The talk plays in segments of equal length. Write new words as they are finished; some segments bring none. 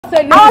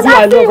say I was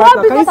asking you what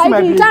Can you business see are my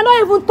you doing? You babe? cannot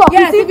even talk.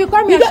 Yes, you see, if you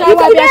come you here shower,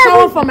 don't be a shower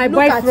even for my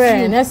look at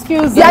boyfriend. you.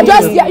 Excuse You are me.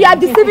 just you are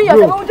deceiving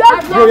yourself.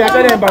 Bro, you're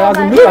trying to embarrass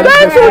me. You Look at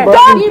going this to guy.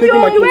 dump He's you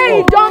taking my the way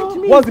he clothes off. dumped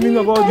me. What's the meaning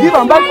of all this? Give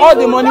am back all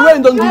the money wey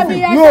you don give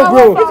me. No,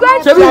 bro.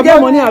 Shebi you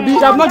get money, abi? You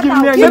have not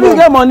given me any Shebi you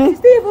get money?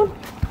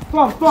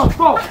 Stop.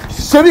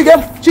 Shebi you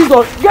get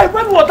Jesus? Get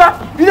bring water.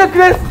 You dey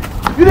craze?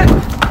 You dey.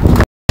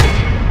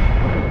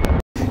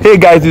 Hey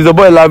guys, it's your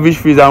boy Lavish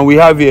Freeze, and we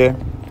have here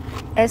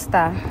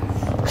Esther.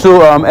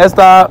 So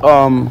Esther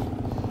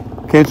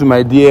came to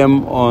my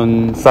DM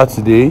on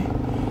Saturday.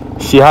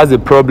 She has a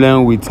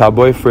problem with her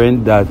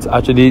boyfriend that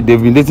actually they've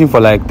been dating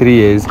for like 3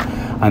 years,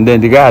 and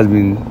then the guy has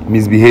been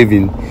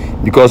misbehaving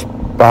because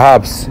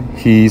perhaps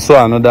he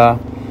saw another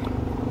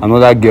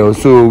girl.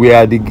 So we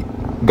are at the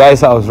guy's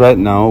house right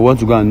now. We want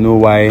to go and know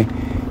why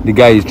the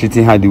guy is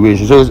treating her the way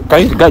she. So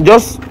can you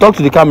just talk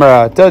to the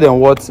camera, tell them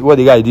what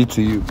the guy did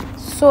to you?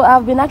 So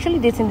I've been actually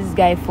dating this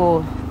guy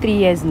for 3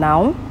 years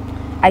now.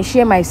 I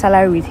share my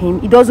salary with him.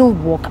 It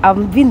doesn't work.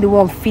 I've been the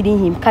one feeding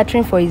him,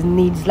 catering for his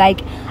needs.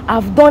 Like,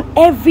 I've done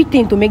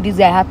everything to make this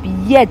guy happy.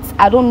 Yet,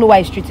 I don't know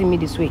why he's treating me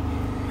this way.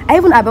 I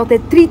even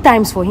aborted 3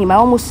 times for him. I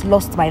almost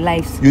lost my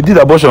life. You did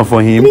abortion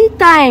for him? 3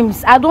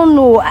 times. I don't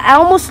know. I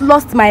almost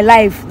lost my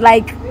life.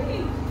 Like,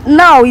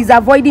 now he's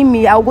avoiding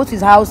me. I'll go to his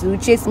house. He will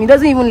chase me. He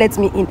doesn't even let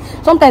me in.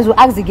 Sometimes we'll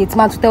ask the gate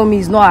man to tell me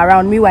he's not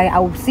around. Meanwhile, I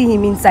will see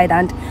him inside.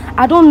 And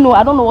I don't know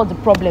what's the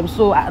problem.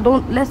 So,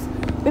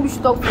 maybe you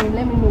should talk to him.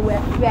 Let me know where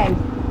I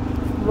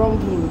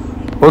wronged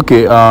him.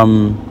 Okay,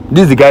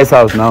 this is the guy's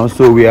house now,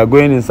 so we are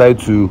going inside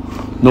to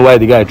know why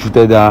the guy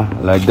treated her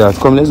like that.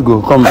 Come, let's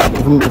go. Come,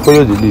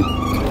 follow the lead.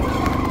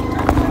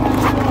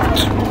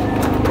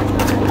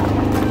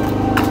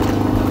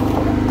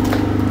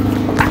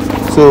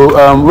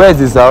 So, where is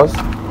this house?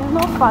 It's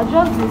not far,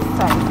 just this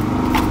side.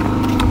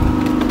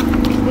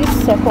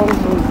 This second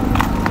room.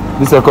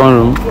 The second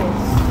room?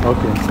 Yes.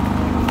 Okay.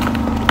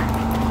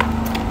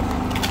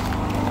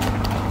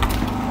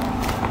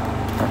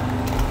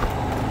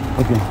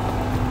 Okay.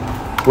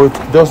 Wait,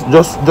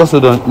 just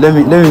hold on. Let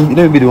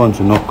me be the one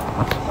to knock.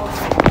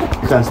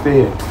 You can stay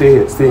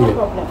here. Stay No here.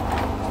 problem.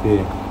 Stay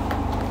here.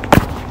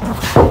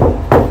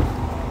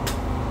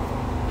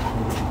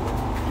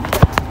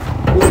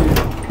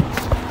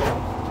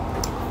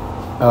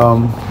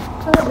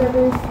 Hello,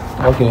 baby.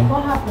 Okay.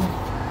 What happened?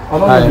 I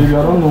don't know, baby.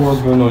 I don't know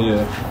what's going on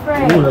here.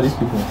 Friend. Who are these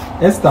people?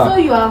 So Esther.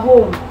 you are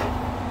home.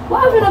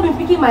 Why have you not been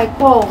picking my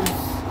calls?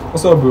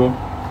 What's up, bro?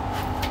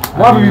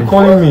 Why are you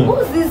calling me?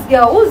 Who's this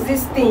girl? Who's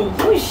this thing?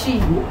 Who is she?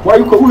 Who are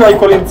you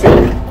calling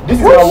Tim? This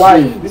is Who's my she?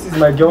 wife. This is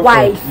my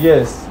girlfriend. Wife?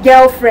 Yes.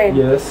 Girlfriend?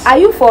 Yes. Are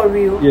you for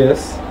real?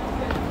 Yes.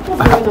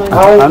 What's going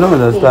on? I don't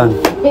understand.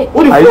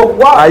 Who the fuck?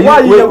 Why are you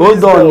wait, here with hold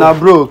this on girl? now,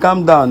 bro.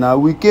 Calm down now.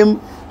 We came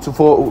to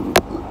for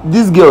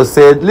this girl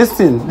said,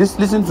 listen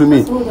to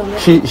me.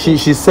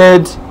 She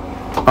said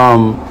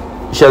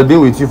she has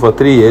been with you for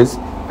 3 years.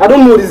 I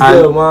don't know this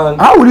girl, man.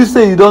 How would you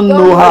say you don't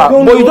know her?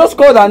 don't But you know. just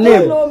called her Don't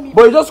name. know me.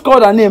 But you just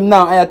called her name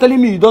now, and you're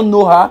telling me you don't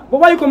know her. But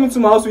why are you coming to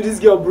my house with this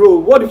girl, bro?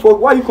 What the fuck?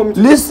 Why are you coming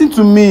to? Listen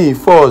to me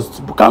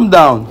first. Calm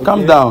down. Okay,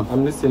 Calm down.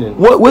 I'm listening.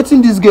 What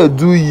did this girl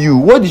do you?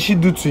 What did she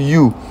do to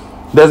you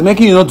that's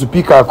making you not to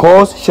pick her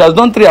calls? She has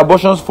done 3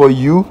 abortions for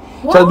you.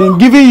 She has been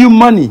giving you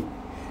money,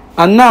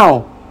 and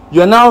now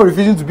you're now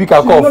refusing to pick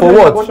her call for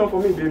what? For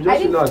me, babe. I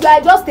Just think relax. you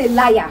are just a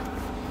liar.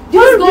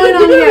 What's going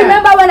on Do you here?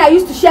 remember when I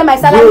used to share my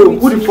salary Bro,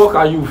 with who you? the fuck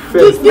are you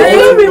first? Do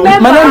you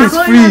remember? My name is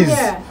What's going on Freeze,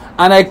 here?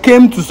 and I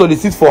came to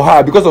solicit for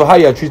her because of how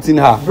you're treating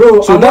her.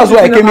 Bro, so I'm that's not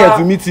why I treating came here her-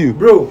 to meet you.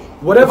 Bro,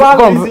 whatever.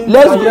 Come, reason-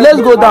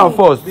 let's go down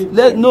first.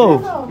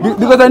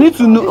 Because I need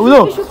to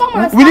know. You should come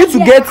and We need to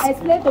stand here get. and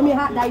explain to me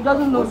that he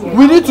doesn't know me.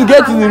 We need to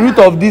get to the root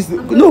of this.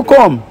 No,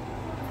 come.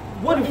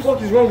 What the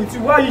fuck is wrong with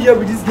you? Why are you here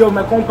with this girl in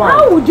my compound?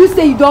 How would you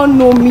say you don't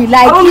know me?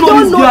 Like, I don't you know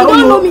don't this know, girl, I you don't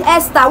don't know know. me,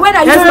 Esther. When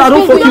are you? Esther, I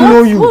don't fucking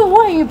know you. Who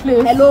are you,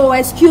 please? Hello,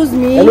 excuse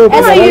me. Hello,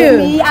 Excuse who are you?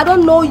 me. I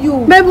don't know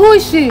you. Babe, who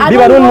is she? Babe,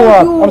 I don't know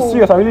her. you. I'm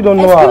serious. I really don't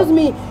know her. Excuse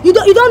me. You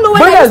don't know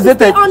when But I used to that's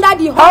stay dated.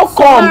 under the How hot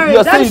come sun.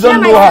 you're saying you share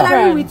don't my know her?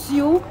 salary with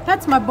you.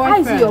 That's my How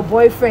is he your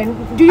boyfriend.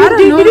 boyfriend? Do you I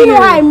don't know know you.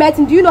 how I met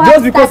him? Do you know how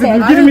Just it because started?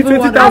 you've been giving me I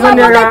don't even 20,000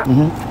 want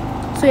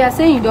naira. So you're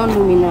saying you don't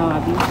know me now,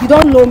 Abby? You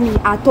don't know me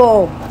at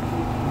all.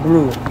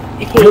 Bro,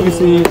 Okay. maybe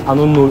say I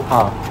don't know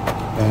her.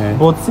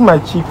 But see my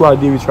chick who I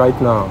deal with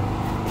right now.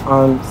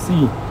 And see, I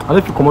don't know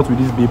if you come out with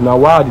this babe now.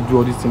 Why they do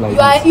all this thing like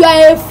this? You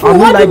are a fool. I'm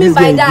What not do you like mean this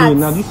by girl that? again.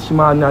 Now this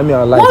shima na me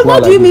I like.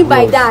 What do you mean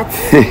by that?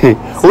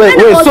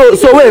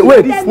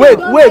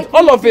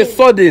 All of a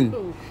sudden,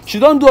 she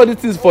don't do all these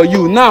things for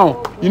you.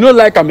 Now you don't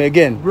like him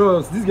again.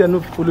 Bros, this girl no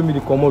follow me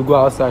to come out, go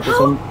outside for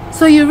some.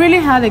 So you really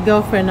had a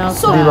girlfriend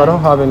outside? Babe, I don't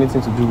have anything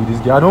to do with this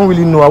girl. I don't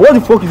really know her. What the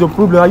fuck is your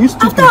problem? Are you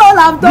stupid? After all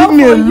I've done Leave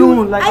me for alone.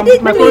 you, Like, I I'm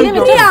did my 3 friend.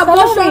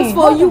 abortions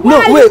for you. No,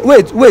 Why?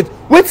 wait.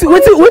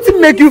 What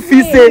make you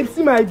feel say?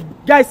 See my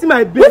guys, see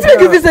my babe. What make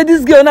you feel say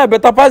this girl now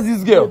better pass this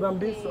Babe, girl? I'm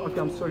being so, okay,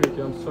 I'm sorry.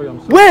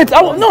 Wait, Guys,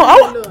 I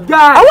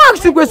want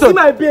ask you a question. see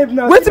my babe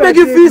now. What see make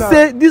my you babe feel now.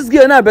 say this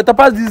girl now better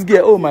pass this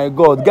girl? Oh my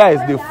God, guys,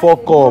 they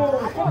fuck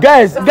up.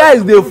 Guys,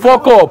 they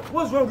fuck up.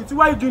 What's wrong with you?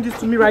 Why are you doing this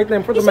to me right now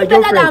in front of my Is she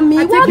better girlfriend? than me?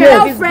 I What take care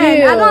of his girlfriend?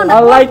 bills. I don't I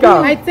like her.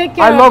 I take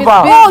care I love of his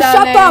her. bills, Oh,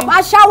 shut darling. up.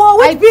 Ashawo,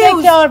 which I take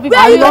bills? care of his Where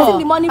are you bills. getting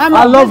the money I'm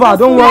from? I love her.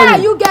 Don't Where worry. are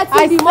you getting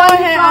I the saw money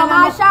her from? and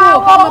I'm a Ashawo.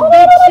 cook. I'm a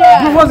big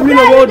chef. What's the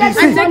meaning of all this?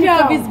 I take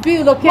care of his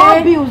bill, okay?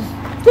 What bills?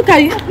 Look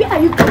at you. Where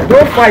are you?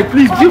 Don't fight,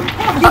 please.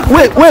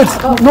 Wait.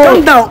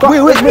 Calm down.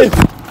 Wait.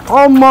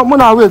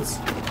 Mona, wait.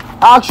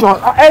 Action.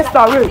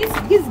 Esther, wait.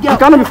 This You girl.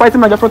 cannot be fighting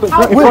my girlfriend in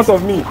front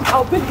of me.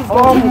 I'll break this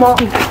girl.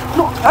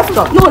 No,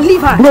 Esther. No, leave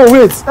her. Bro,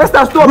 wait. Esther,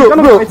 stop. You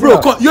cannot be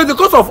fighting her. You're the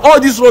cause of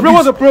all this rubbish. Bro,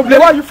 what's the problem?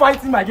 Why are you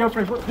fighting my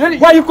girlfriend?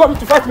 Why are you coming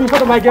to fight me in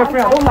front of my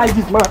girlfriend? I don't like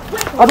this, man.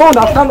 I don't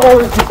understand all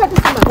this.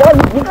 Why are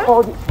you doing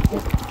all this?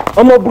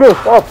 I'm a bro,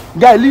 stop.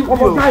 Guy, leave me.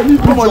 Guy, leave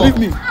me. Come on, leave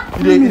me.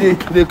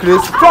 You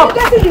crazy. I'm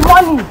getting the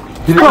money.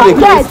 You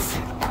Yes.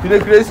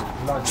 crazy.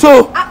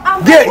 So, wait.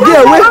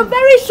 I'm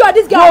very sure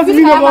this girl What's the will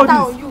meaning have of matter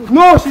all on this? you.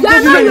 No, she's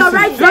You're not your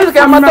right She doesn't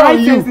senses. matter on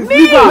you.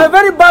 Me. You're a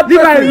very bad Leave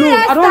her person. alone.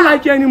 I don't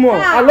like her anymore.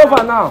 I love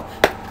her now.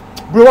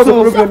 Bro, what's the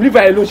problem? Leave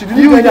her alone. She didn't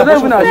do any You're not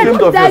abortion. even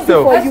ashamed of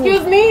yourself.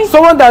 Excuse me?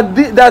 Someone that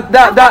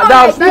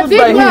stood did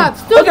by him. what?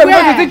 Stood Okay, because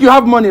where? you think you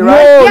have money, No,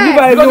 right? leave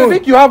her Because you alone.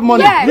 think you have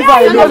money. Yes. Leave her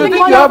alone. Yes. Because you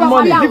think you have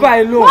money. Leave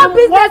her alone. What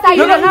business are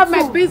You you don't have my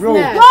into?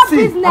 business. Your See,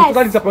 I'm business.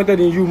 totally disappointed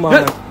in you,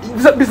 man.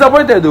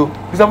 Disappointed though.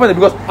 Disappointed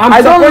because I'm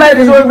I don't like disappointed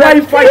in this. you. Why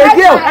you fighting? A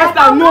girl, Esther,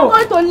 I'm no.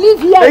 not going to live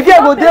here. a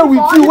girl go there with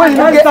you when you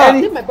don't get Esther.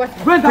 any. Leave my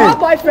boyfriend. Wait, My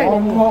boyfriend.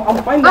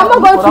 I'm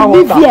I'm not going to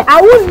live here.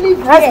 I won't live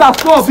here. Esther,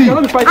 stop. You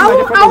cannot be fighting I my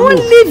won't girlfriend.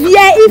 live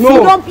here if No.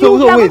 you don't So you are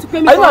going wait, to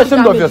pay me are for you all the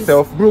ashamed of damages.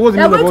 yourself? Bro, what's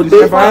the They're meaning of all going this?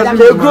 to pay for Embarrassing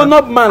that. A me, man.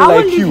 grown-up man I won't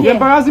like live you. here.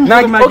 Embarrassing me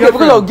Now, for my okay, because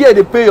girlfriend. of girl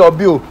they pay your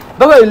bill.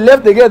 That's why you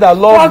left the girl that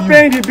love Stop you.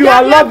 paying the bill.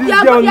 I love this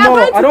girl. No,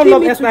 I don't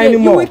love Esther You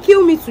anymore. will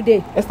kill me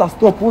today. Esther,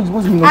 stop. What's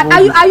the meaning of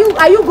all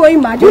Are you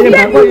going mad? You Why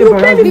pay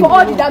embarrass me me? for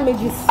all the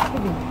damages.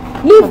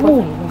 Leave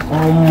who?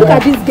 Look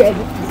at this girl.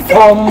 See,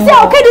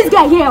 okay, this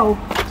guy here.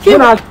 Kill.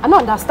 Mona. I don't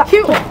understand.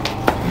 Kill.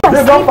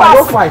 Don't fight.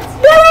 Don't fight.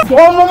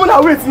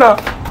 Mona, wait now.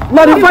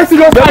 Now the fight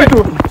serious fight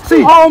too.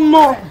 See.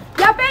 No.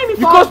 You're paying me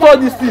for You cost all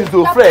these things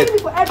though, You're Fred. paying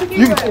me for everything.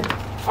 You- Fred.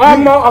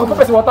 I'm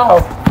going to water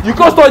house. You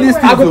cost all these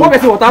things I go though. pour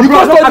person water. You Bro,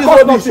 cost all I this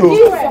cost rubbish nothing.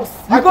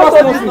 though. You cost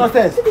all this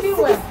nonsense.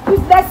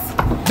 Useless.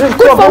 Stop, for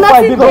don't fight.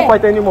 nothing Don't there.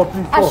 fight anymore,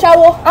 please. Stop.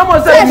 Ashawo. How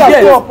much you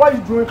get? Stop. Why are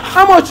you doing?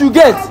 How much you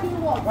get?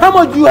 How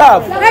much you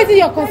have? How is it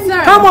your concern?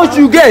 How much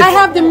you get? I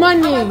have the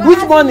money.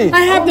 Which money? I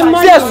have the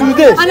money. Yes, you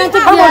did. And I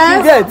take How much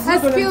you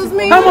get? Excuse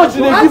me. How much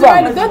did they I'm give her?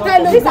 sorry, don't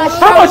tell me.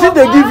 How much did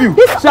they give you?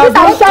 She has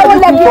done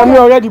everything for me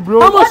already, bro.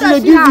 How much did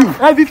they give you?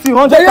 Everything,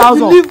 They have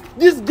to 100,000. leave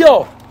this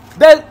girl.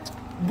 That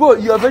bro,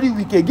 you are very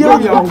wicked.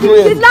 Girl, you are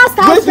The last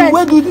house rent.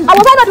 Where do this? I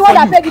was not the one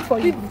that paid it for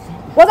you.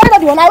 Was I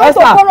not the one? I went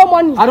to Esther, borrow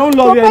money. I don't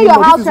love to you pay your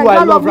anymore. house This is rent. who I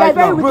You love right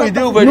very now. Bro, you wicked.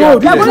 did over No, there.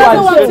 this is but why I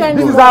don't want to this is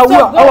anymore. how So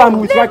I'm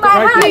with Leave right my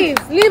now. house. Please,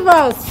 leave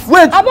us.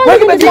 Wait, I'm not wait,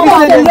 leaving make this you say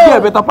house this girl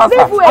alone. better pass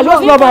Leave her. who I just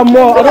alone? love her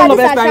more. I don't love Look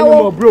at Esther this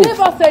anymore, bro. Leave us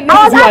alone. I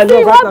was This is who I asking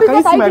you love what right now. Can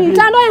you business see are my you doing? You bill?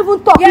 cannot even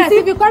talk. Yes, see,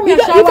 if you come you here,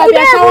 don't- shower, you be a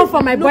don't shower even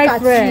for my look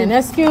at boyfriend. you.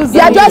 Excuse You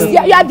are me. just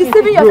you are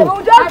deceiving yourself.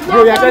 Bro,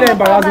 you're kind of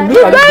embarrassing. Look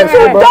He's at going this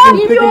to girl. dump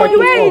Taking my you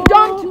where he kid.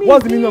 dumped me.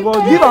 What's the meaning of all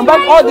this? Give am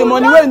back all the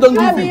money wey you don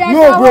give you.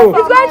 No, bro.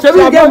 He's going to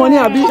Shebi you get money,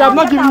 abi? She have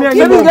not given me any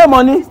Shebi you get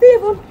money?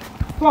 Steven.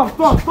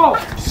 Stop.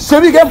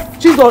 Shebi you get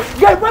Jesus.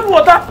 Guy, bring me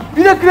water.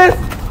 You dey craze?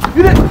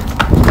 You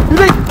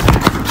dey.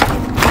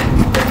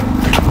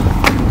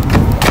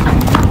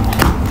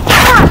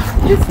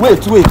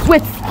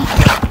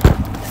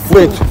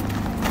 Wait.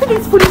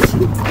 Please put it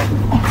shit.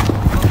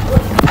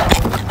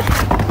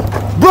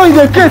 Bro, you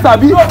dey craze,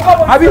 abi? You I'm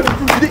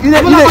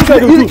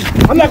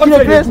not going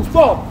to craze? do.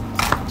 Stop.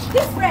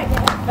 This friend.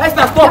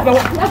 Esther, stop. You're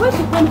going to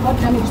pay me for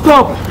damage.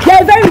 Stop.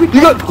 They're very wicked.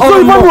 You go. So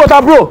you want me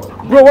water, bro?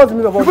 Bro, what's the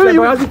meaning of all You really- this?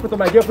 Embarrassing in front of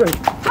my girlfriend.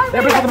 Embarrassing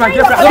in front of my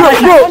girlfriend. I don't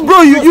like it.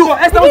 Bro, you.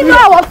 Esther, You know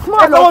I was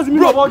smart. Esther, what's the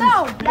meaning of all this?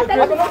 Now, you're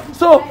telling me.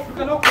 So You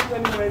cannot cook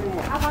anymore.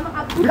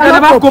 You You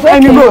can never cook bro,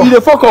 anymore. you dey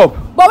fuck up.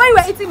 But when you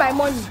were eating my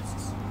money,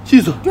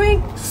 Jesus.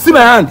 doing See my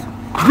hand.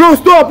 Bro,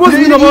 stop. What's the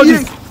meaning of all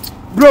this?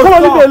 Bro, Come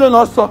on, leave me stop. alone,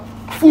 also.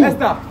 Fool.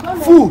 Esther.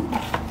 Fool.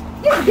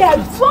 this girl,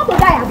 you want to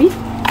die, Abi?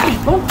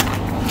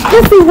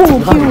 Let's see who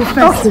will kill you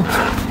first.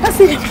 Let's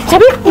see.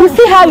 Chabi, you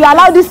see how you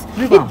allow this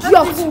idiot.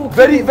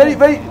 Very.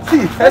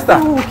 See, Esther.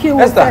 who will kill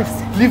Esther,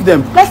 first. leave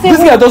them. Let's see This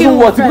who guy will doesn't kill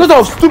want it first. because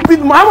of stupid.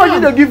 How much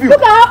did they give you?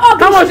 Look at how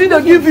ugly How much she did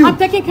they give you? I'm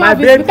taking care My of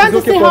it. babe You can't is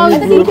just say okay how for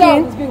it's me, bro.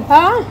 looking.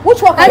 Huh?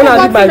 Which one? I When I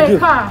just leave got my in bill. the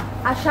car.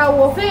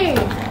 Ashawo. See,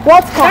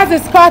 What car? that's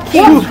his car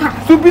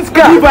key. Stupid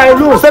car. Leave her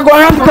alone.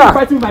 Second-hand You're car.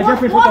 fighting with my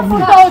girlfriend in front of Who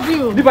me. told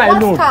you? Leave her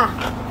alone. What car?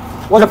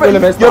 What's the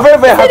problem, Esther? You're very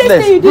See this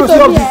heartless. thing you do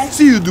to me, eh?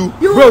 See you do.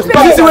 You Bro, will stop.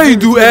 pay. You see what you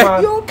do,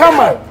 eh? You Come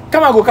pay. on.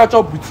 Come on, go catch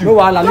up with No, you.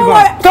 wahala, leave Don't her.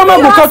 worry. Come on,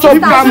 You go have catch up.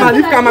 sister. Come on,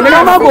 leave Kama.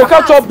 Come on, go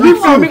catch up with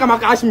Leave Kama, you. make Kama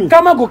catch me.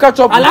 Come on, go catch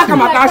up I like with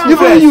Kama you. catch me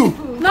Even first. you.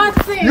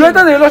 Nothing. You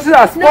enter the relationship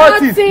as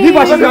sporty. Nothing. Leave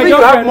her, she She's my think you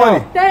have girlfriend money.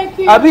 now. Thank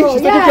you. Abi, Yes.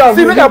 she's taking care of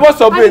you. See, make her boss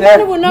your brain, And the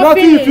money eh? will not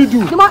Nothing finish. if you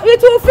do.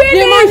 It will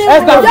finish. money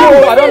Esther, will go.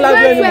 not I don't finish.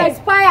 like you It's going to anymore.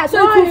 expire, so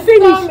No, it will it's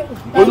finish. coming.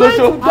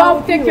 Olosho.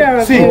 I'll take care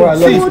of See, it. Oh, I love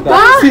see, you, see,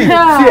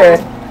 Ah. see, eh?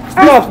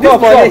 Stop, This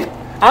stop, money,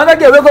 Another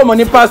girl wey got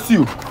money pass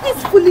you.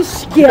 This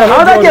foolish girl.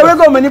 Another girl wey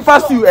got money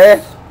pass you,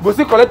 go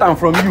still collect am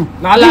from you.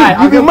 Nah,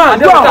 lie. You be man,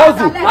 go and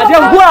hustle. Go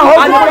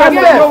and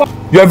hustle.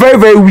 You are very,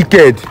 very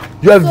wicked.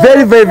 You are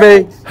very, very,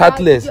 very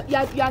heartless.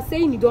 You are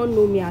saying you don't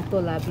know me at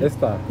all, Abi.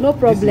 Esther. No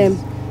problem.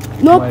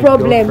 No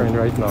problem.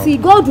 Right now. See,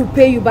 God will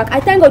pay you back. I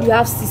thank God you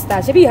have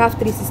sisters. Maybe you have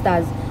 3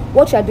 sisters.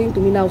 What you are doing to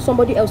me now,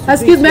 somebody else will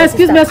Excuse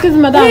me,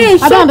 madam. Hey,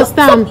 I don't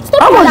understand.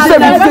 Stop How much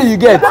that. you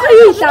get?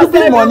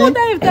 Stupid money.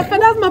 That's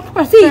my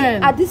papa. See,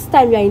 at this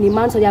time you are in a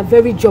man, so you are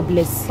very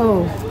jobless.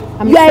 Oh,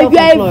 I'm You are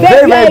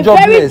very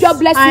jobless.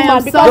 jobless I am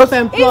woman because if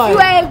self-employed. you are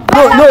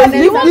a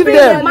leave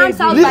them. man's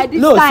house by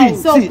this No, time.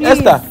 see,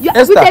 Esther.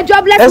 With a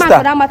jobless man for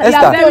that matter, you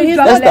are very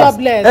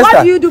jobless.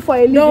 What do you do for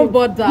a living? Don't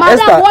bother. Madam,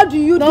 Esther, what do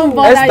you do? don't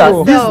bother Esther,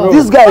 yourself.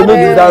 this guy no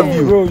deserve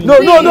you. Bro,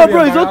 No,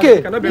 bro, it's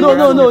okay. Cannot be No,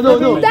 embarrassed.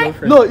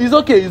 no, it's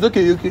okay.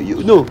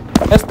 No,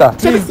 Esther,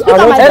 Please, Look at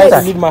I my want you guys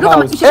face. to leave my Look at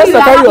my- house. she should Esther,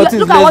 be carry like- your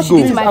things. look at what Let's she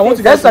did go. to my I want face.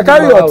 you guys Esther, to carry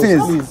leave my your house,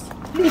 things. please.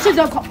 You should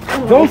just come.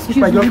 Don't speak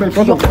my girlfriend.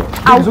 Shut up. Babe,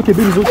 it's okay.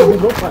 Babe, it's okay.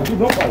 Babe, don't fight. Babe,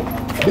 don't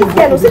fight. This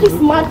girl, see this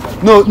man.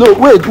 No,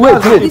 wait.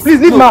 Please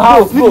leave my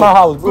house. Leave my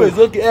house, Bro, it's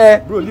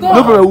okay. leave No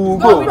problem, we will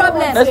No go.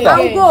 problem. Esther,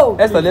 I'll go.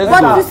 Esther, let's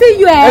But go. you see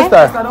you,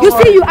 Esther. you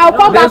see you, I'll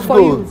come back Let's for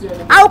go. you.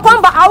 I'll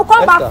come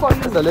back for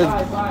you.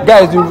 Esther,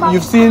 guys,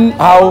 you've seen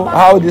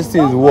how these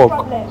things work.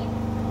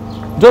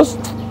 Just,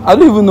 I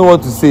don't even know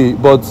what to say,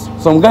 but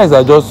some guys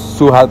are just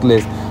so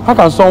heartless. How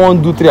can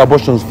someone do 3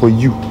 abortions for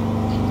you?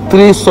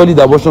 3 solid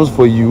abortions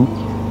for you?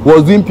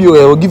 Was doing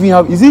POL or giving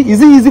half? Is it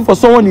easy for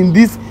someone in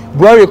this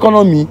Buhari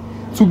economy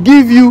to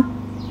give you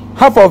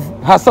half of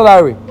her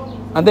salary,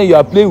 and then you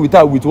are playing with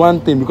her with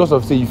one thing because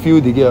of say you feel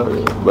the girl?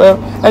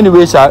 Well,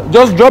 anyway, Sha,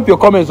 just drop your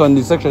comments on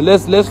the section.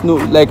 Let's know.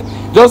 Like,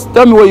 just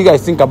tell me what you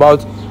guys think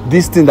about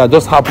this thing that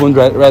just happened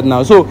right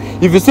now. So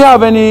if you still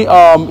have any,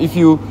 if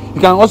you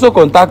can also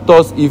contact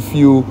us if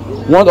you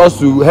want us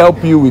to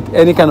help you with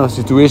any kind of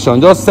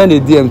situation. Just send a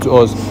DM to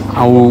us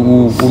and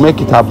we'll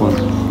make it happen.